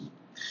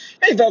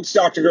Hey folks,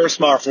 Dr.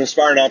 Gersmar from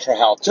Aspire Natural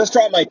Health. Just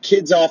dropped my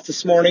kids off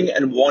this morning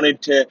and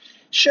wanted to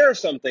share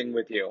something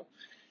with you.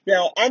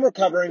 Now, I'm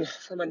recovering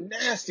from a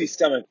nasty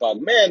stomach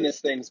bug. Man,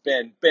 this thing's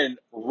been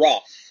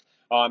rough.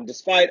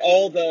 Despite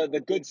all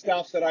the good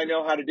stuff that I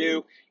know how to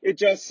do, it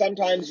just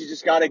sometimes you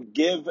just got to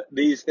give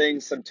these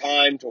things some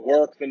time to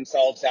work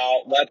themselves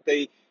out, let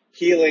the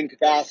healing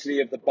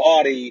capacity of the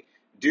body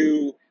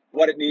do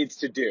what it needs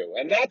to do.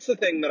 And that's the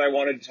thing that I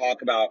wanted to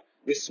talk about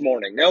this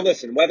morning. Now,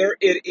 listen, whether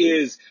it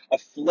is a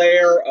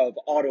flare of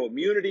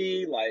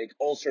autoimmunity like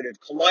ulcerative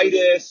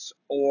colitis,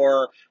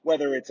 or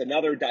whether it's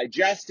another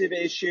digestive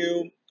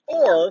issue,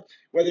 or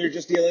whether you're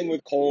just dealing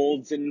with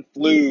colds and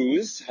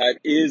flus,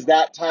 it is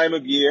that time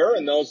of year,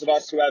 and those of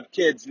us who have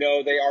kids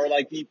know they are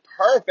like the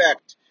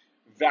perfect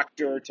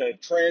vector to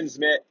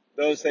transmit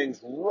those things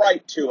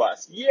right to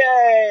us.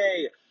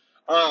 Yay!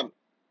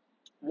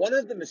 One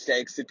of the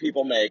mistakes that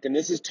people make, and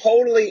this is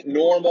totally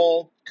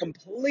normal,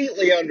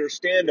 completely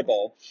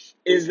understandable,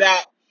 is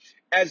that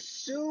as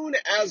soon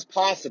as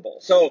possible.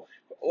 So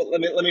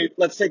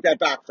let's take that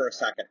back for a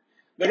second.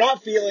 They're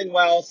not feeling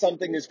well,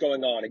 something is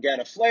going on.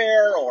 Again, a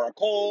flare or a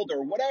cold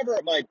or whatever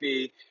it might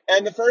be.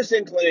 And the first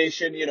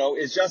inclination,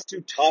 is just to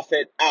tough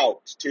it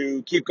out,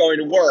 to keep going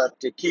to work,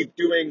 to keep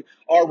doing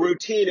our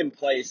routine in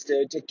place,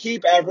 to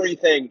keep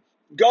everything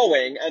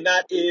going. And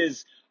that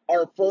is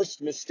our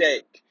first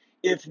mistake.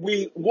 If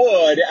we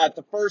would, at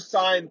the first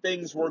sign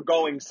things were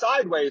going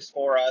sideways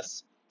for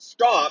us,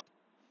 stop,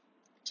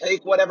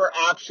 take whatever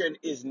action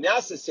is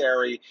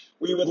necessary,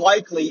 we would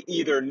likely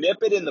either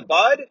nip it in the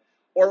bud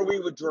or we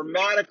would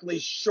dramatically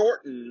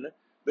shorten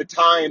the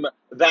time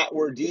that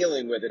we're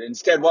dealing with it.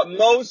 Instead, what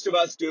most of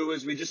us do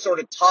is we just sort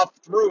of tough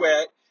through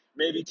it,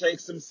 maybe take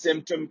some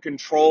symptom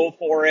control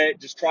for it,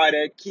 just try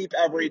to keep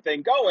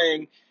everything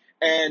going.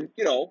 And,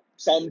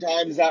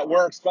 sometimes that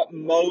works, but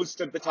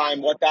most of the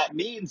time what that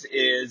means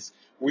is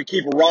we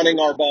keep running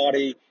our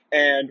body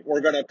and we're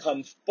going to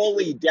come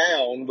fully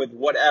down with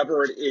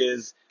whatever it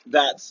is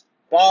that's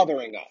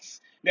bothering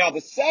us. Now,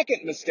 the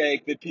second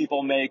mistake that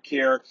people make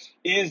here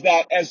is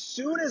that as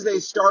soon as they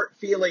start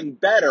feeling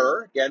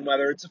better, again,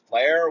 whether it's a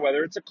flare or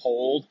whether it's a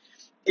cold,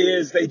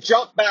 is they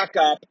jump back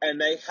up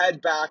and they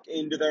head back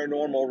into their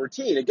normal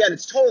routine. Again,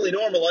 it's totally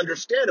normal,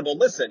 understandable.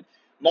 Listen,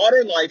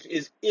 modern life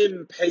is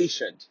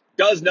impatient,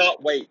 does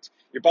not wait.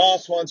 Your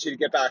boss wants you to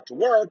get back to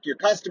work. Your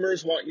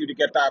customers want you to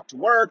get back to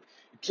work.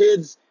 Your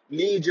kids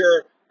need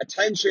your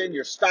attention.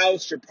 Your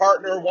spouse, your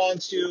partner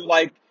wants you.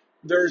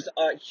 There's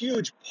a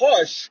huge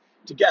push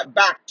to get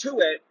back to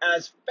it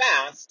as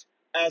fast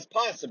as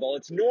possible.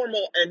 It's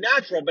normal and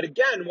natural. But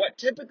again, what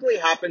typically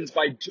happens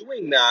by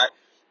doing that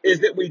is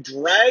that we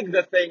drag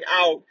the thing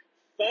out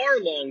far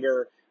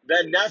longer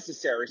than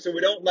necessary. So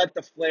we don't let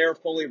the flare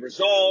fully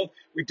resolve.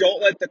 We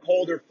don't let the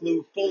cold or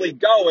flu fully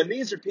go. And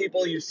these are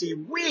people you see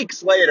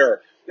weeks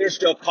later. They're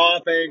still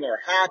coughing or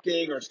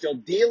hacking or still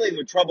dealing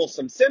with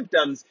troublesome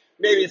symptoms.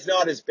 Maybe it's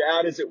not as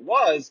bad as it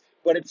was,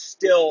 but it's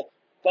still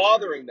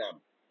bothering them.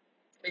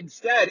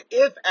 Instead,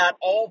 if at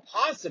all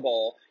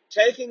possible,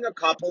 taking a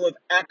couple of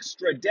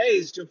extra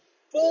days to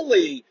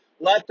fully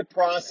let the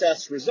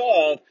process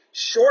resolve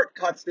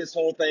shortcuts this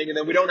whole thing, and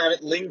then we don't have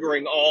it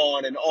lingering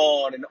on and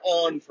on and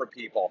on for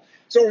people.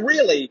 So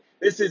really,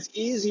 this is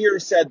easier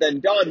said than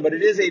done, but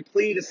it is a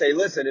plea to say,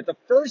 listen, at the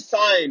first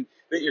sign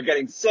that you're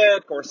getting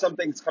sick or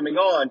something's coming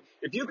on,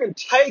 if you can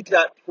take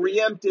that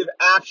preemptive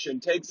action,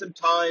 take some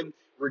time,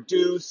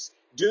 reduce,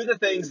 do the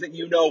things that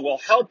you know will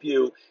help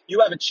you, you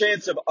have a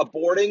chance of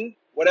aborting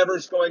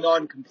whatever's going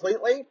on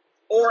completely,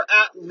 or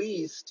at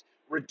least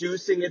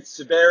reducing its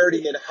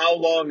severity and how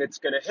long it's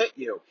going to hit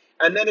you.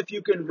 And then if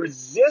you can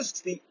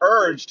resist the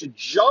urge to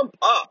jump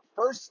up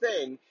first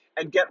thing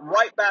and get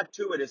right back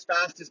to it as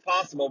fast as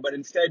possible, but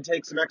instead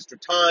take some extra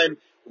time,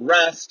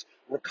 rest,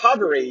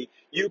 recovery,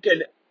 you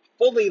can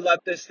fully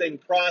let this thing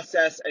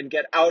process and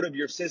get out of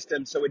your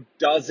system so it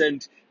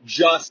doesn't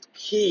just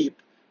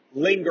keep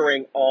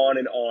lingering on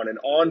and on and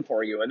on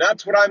for you. And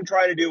that's what I'm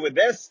trying to do with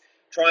this,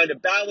 trying to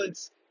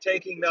balance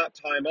taking that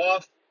time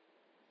off,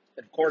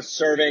 and of course,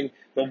 serving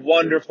the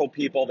wonderful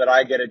people that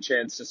I get a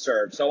chance to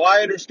serve. So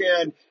I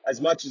understand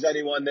as much as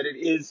anyone that it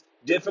is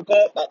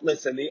difficult, but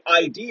listen, the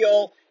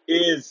ideal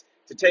is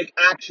to take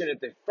action at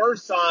the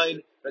first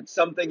sign that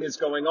something is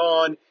going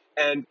on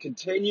and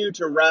continue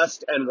to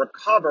rest and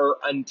recover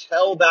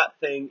until that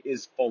thing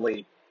is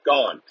fully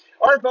gone.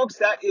 All right, folks,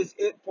 that is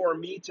it for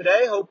me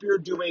today. Hope you're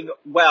doing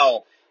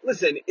well.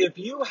 Listen, if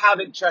you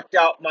haven't checked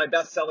out my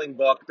best-selling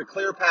book, The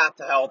Clear Path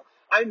to Health,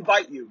 I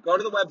invite you, go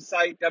to the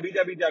website,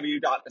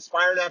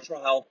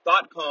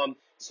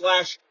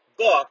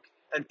 www.aspirenaturalhealth.com/book,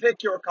 and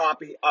pick your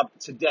copy up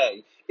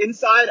today.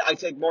 Inside, I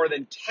take more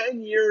than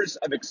 10 years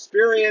of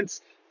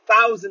experience,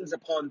 thousands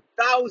upon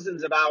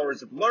thousands of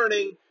hours of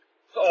learning,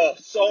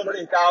 so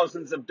many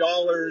thousands of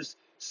dollars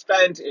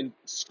spent in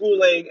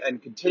schooling and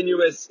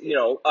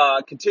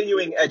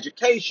continuing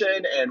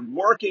education and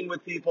working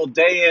with people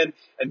day in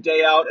and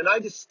day out. And I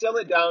distill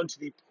it down to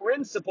the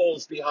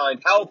principles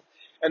behind health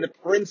and the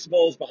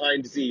principles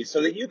behind disease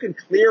so that you can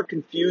clear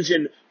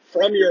confusion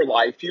from your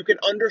life, you can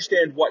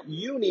understand what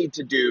you need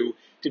to do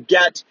to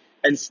get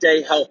and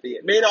stay healthy.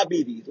 It may not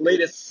be the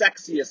latest,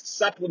 sexiest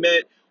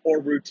supplement or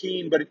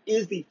routine, but it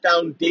is the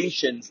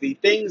foundations, the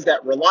things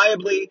that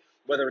reliably,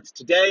 whether it's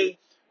today,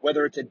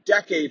 whether it's a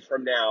decade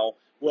from now,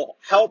 will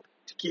help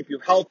to keep you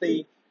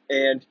healthy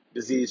and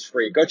disease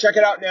free. Go check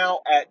it out now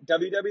at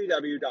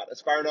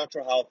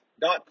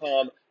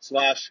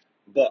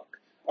www.aspirenaturalhealth.com/book.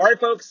 All right,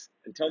 folks,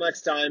 until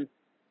next time,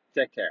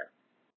 take care.